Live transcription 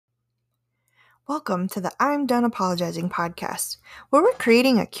Welcome to the I'm Done Apologizing podcast, where we're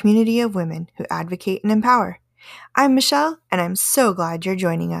creating a community of women who advocate and empower. I'm Michelle, and I'm so glad you're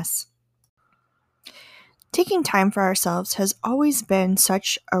joining us. Taking time for ourselves has always been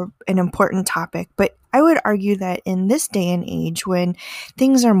such an important topic, but I would argue that in this day and age, when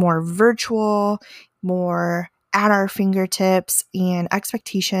things are more virtual, more at our fingertips, and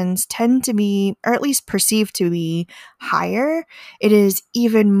expectations tend to be, or at least perceived to be, higher, it is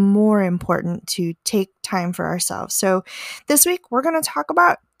even more important to take time for ourselves. So this week, we're going to talk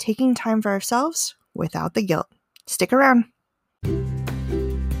about taking time for ourselves without the guilt. Stick around.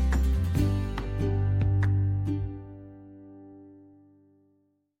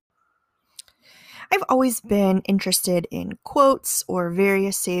 I've always been interested in quotes or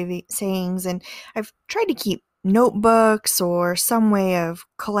various sayings, and I've tried to keep notebooks or some way of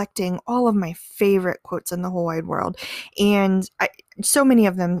collecting all of my favorite quotes in the whole wide world. And so many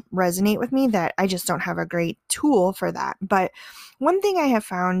of them resonate with me that I just don't have a great tool for that. But one thing I have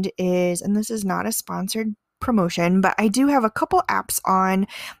found is, and this is not a sponsored promotion, but I do have a couple apps on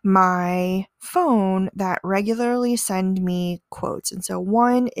my phone that regularly send me quotes. And so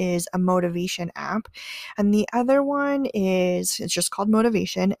one is a motivation app, and the other one it's just called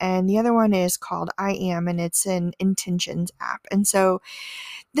Motivation, and the other one is called I Am, and it's an intentions app. And so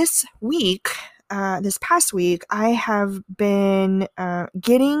this past week, I have been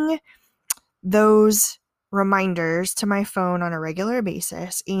getting those reminders to my phone on a regular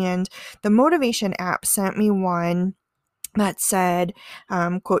basis. And the Motivation app sent me one that said,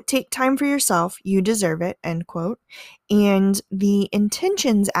 quote, "Take time for yourself, you deserve it," end quote. And the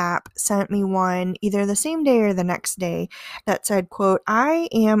Intentions app sent me one either the same day or the next day that said, quote, "I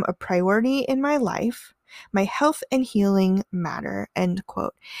am a priority in my life. My health and healing matter," end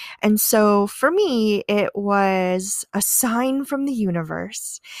quote. And so for me, it was a sign from the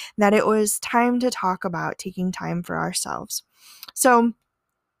universe that it was time to talk about taking time for ourselves. So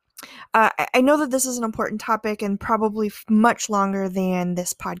I know that this is an important topic and probably much longer than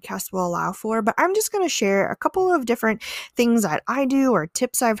this podcast will allow for, but I'm just going to share a couple of different things that I do or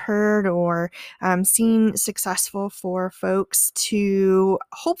tips I've heard or seen successful for folks to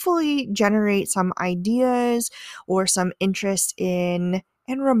hopefully generate some ideas or some interest in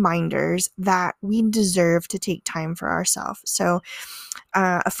and reminders that we deserve to take time for ourselves. So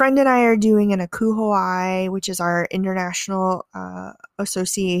a friend and I are doing an ACUHOI, which is our international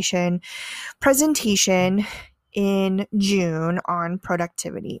association presentation in June on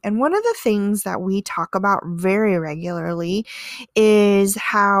productivity. And one of the things that we talk about very regularly is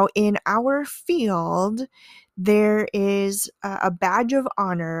how in our field there is a badge of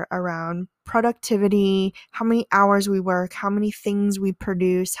honor around productivity, how many hours we work, how many things we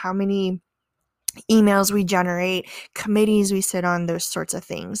produce, how many emails we generate, committees we sit on, those sorts of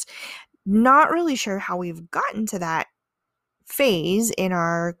things. Not really sure how we've gotten to that phase in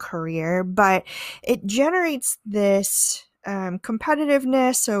our career, but it generates this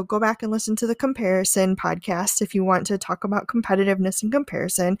competitiveness. So go back and listen to the comparison podcast if you want to talk about competitiveness and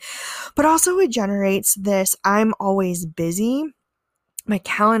comparison. But also it generates this I'm always busy, my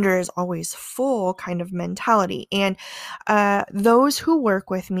calendar is always full kind of mentality. And those who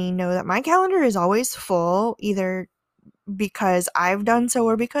work with me know that my calendar is always full, either because I've done so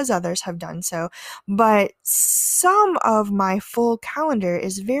or because others have done so. But some of my full calendar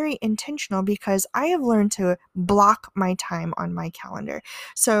is very intentional because I have learned to block my time on my calendar.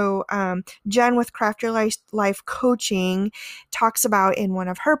 So Jen with Craft Your Life Coaching talks about in one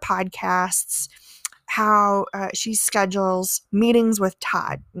of her podcasts how she schedules meetings with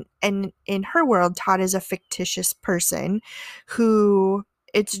Todd. And in her world, Todd is a fictitious person who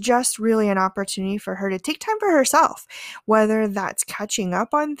it's just really an opportunity for her to take time for herself, whether that's catching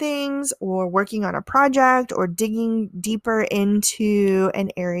up on things or working on a project or digging deeper into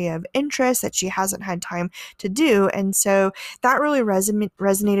an area of interest that she hasn't had time to do. And so that really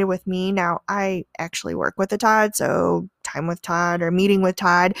resonated with me. Now, I actually work with a Todd, so time with Todd or meeting with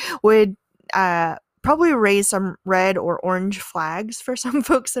Todd would probably raise some red or orange flags for some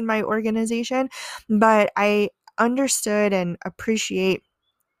folks in my organization, but I understood and appreciate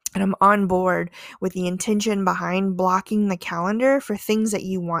and I'm on board with the intention behind blocking the calendar for things that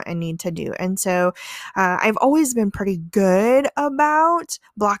you want and need to do. And so I've always been pretty good about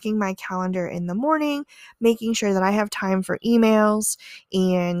blocking my calendar in the morning, making sure that I have time for emails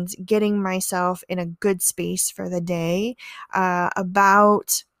and getting myself in a good space for the day.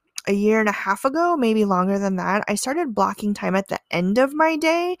 About a year and a half ago, maybe longer than that, I started blocking time at the end of my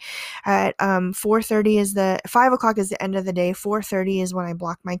day. At 4:30 is 5 o'clock is the end of the day. 4:30 is when I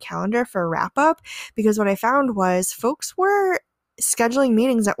block my calendar for wrap up, because what I found was folks were scheduling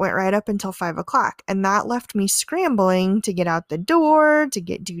meetings that went right up until 5 o'clock. And that left me scrambling to get out the door, to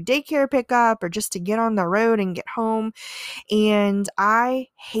do daycare pickup, or just to get on the road and get home. And I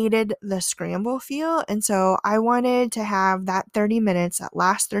hated the scramble feel. And so I wanted to have that 30 minutes, that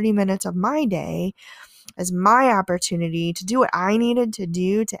last 30 minutes of my day, as my opportunity to do what I needed to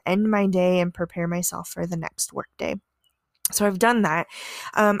do to end my day and prepare myself for the next workday. So I've done that.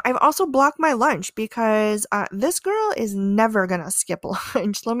 I've also blocked my lunch because this girl is never going to skip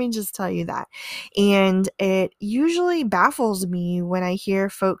lunch. Let me just tell you that. And it usually baffles me when I hear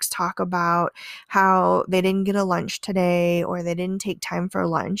folks talk about how they didn't get a lunch today or they didn't take time for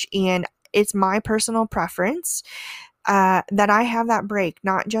lunch. And it's my personal preference that I have that break,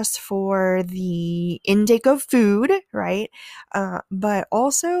 not just for the intake of food, right? But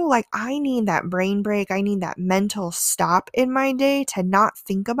also, like, I need that brain break. I need that mental stop in my day to not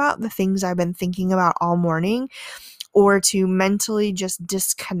think about the things I've been thinking about all morning, or to mentally just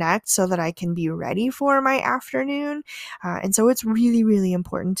disconnect so that I can be ready for my afternoon. And so it's really, really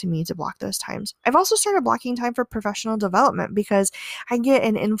important to me to block those times. I've also started blocking time for professional development because I get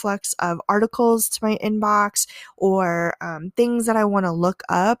an influx of articles to my inbox, or things that I want to look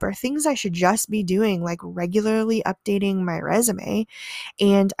up, or things I should just be doing, like regularly updating my resume.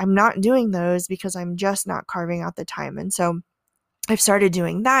 And I'm not doing those because I'm just not carving out the time. And so I've started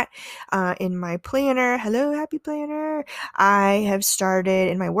doing that in my planner. Hello, Happy Planner. I have started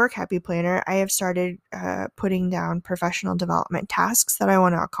in my work Happy Planner. I have started putting down professional development tasks that I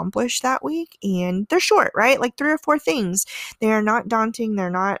want to accomplish that week. And they're short, right? Like 3 or 4 things. They are not daunting. They're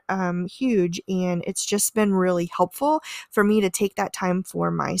not huge. And it's just been really helpful for me to take that time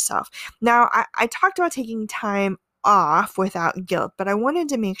for myself. Now, I talked about taking time off without guilt, but I wanted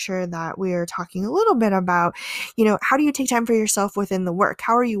to make sure that we are talking a little bit about, how do you take time for yourself within the work?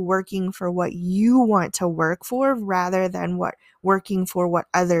 How are you working for what you want to work for rather than working for what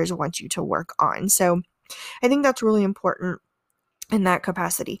others want you to work on? So I think that's really important in that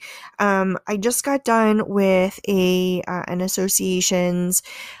capacity. I just got done with an association's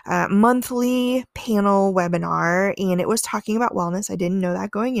monthly panel webinar, and it was talking about wellness. I didn't know that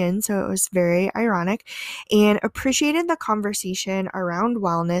going in, so it was very ironic, and appreciated the conversation around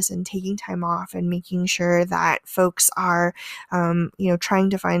wellness and taking time off and making sure that folks are, trying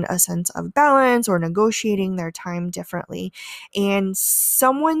to find a sense of balance or negotiating their time differently. And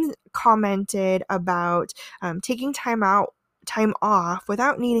someone commented about taking time off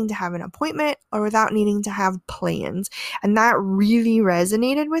without needing to have an appointment or without needing to have plans. And that really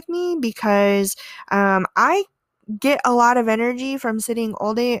resonated with me because I get a lot of energy from sitting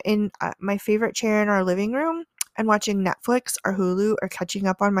all day in my favorite chair in our living room and watching Netflix or Hulu or catching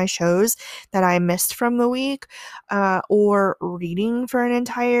up on my shows that I missed from the week, or reading for an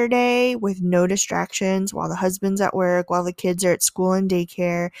entire day with no distractions while the husband's at work, while the kids are at school and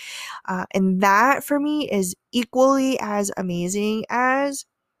daycare. And that for me is equally as amazing as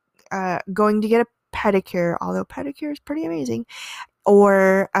going to get a pedicure, although pedicure is pretty amazing,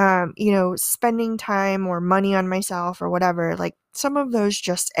 or, spending time or money on myself or whatever. Like, some of those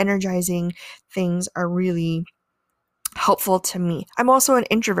just energizing things are really helpful to me. I'm also an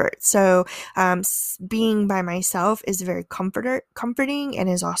introvert, so being by myself is very comforting, and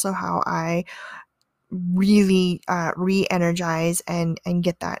is also how I really re-energize and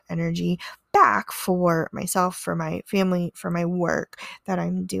get that energy back for myself, for my family, for my work that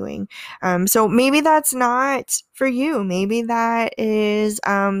I'm doing. So maybe that's not for you. Maybe that is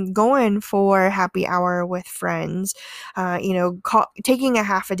going for happy hour with friends, taking a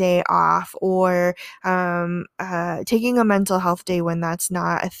half a day off, or taking a mental health day when that's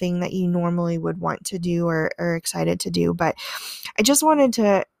not a thing that you normally would want to do or excited to do. But I just wanted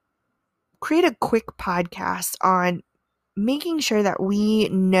to create a quick podcast on making sure that we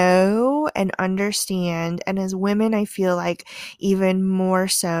know and understand. And as women, I feel like even more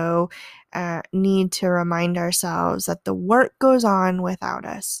so, need to remind ourselves that the work goes on without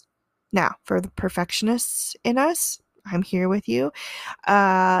us. Now, for the perfectionists in us, I'm here with you.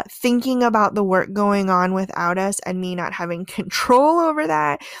 Thinking about the work going on without us and me not having control over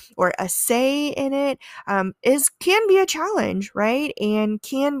that or a say in it can be a challenge, right? And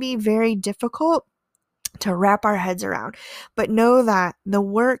can be very difficult to wrap our heads around. But know that the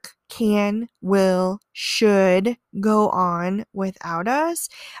work can, will, should go on without us,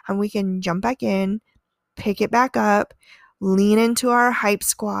 and we can jump back in, pick it back up, lean into our hype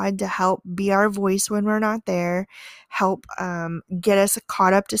squad to help be our voice when we're not there, help get us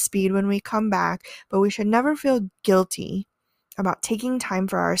caught up to speed when we come back. But we should never feel guilty about taking time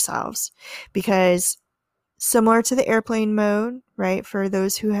for ourselves, because similar to the airplane mode, right? For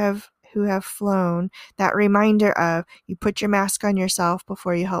those who have who have flown, that reminder of you put your mask on yourself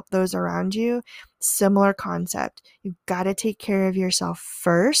before you help those around you. Similar concept. You've got to take care of yourself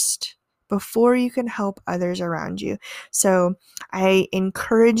first before you can help others around you. So I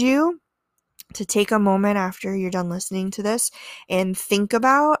encourage you to take a moment after you're done listening to this and think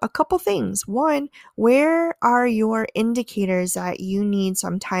about a couple things. One, where are your indicators that you need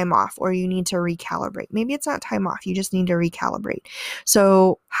some time off or you need to recalibrate? Maybe it's not time off, you just need to recalibrate.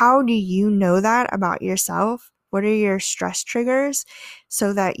 So how do you know that about yourself? What are your stress triggers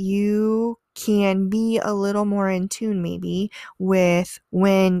so that you can be a little more in tune maybe with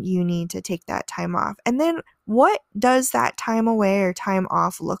when you need to take that time off? And then what does that time away or time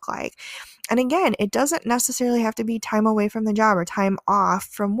off look like? And again, it doesn't necessarily have to be time away from the job or time off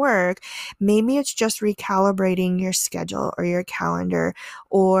from work. Maybe it's just recalibrating your schedule or your calendar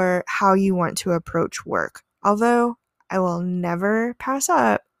or how you want to approach work. Although I will never pass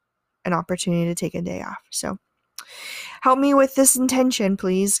up an opportunity to take a day off. So help me with this intention,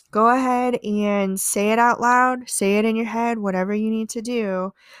 please. Go ahead and say it out loud, say it in your head, whatever you need to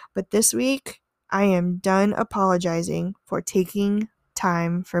do. But this week, I am done apologizing for taking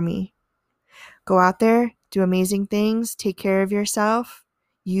time for me. Go out there, do amazing things, take care of yourself.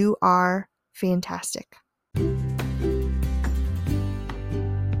 You are fantastic.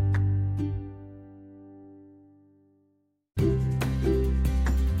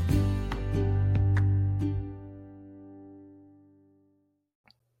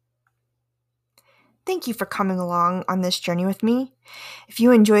 Thank you for coming along on this journey with me. If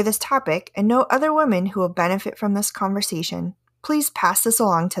you enjoy this topic and know other women who will benefit from this conversation, please pass this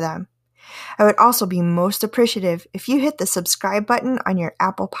along to them. I would also be most appreciative if you hit the subscribe button on your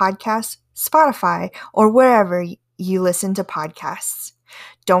Apple Podcasts, Spotify, or wherever you listen to podcasts.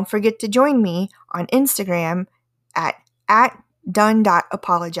 Don't forget to join me on Instagram at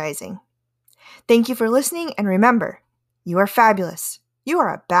 @done.apologizing. Thank you for listening, and remember, you are fabulous. You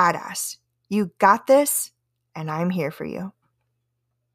are a badass. You got this, and I'm here for you.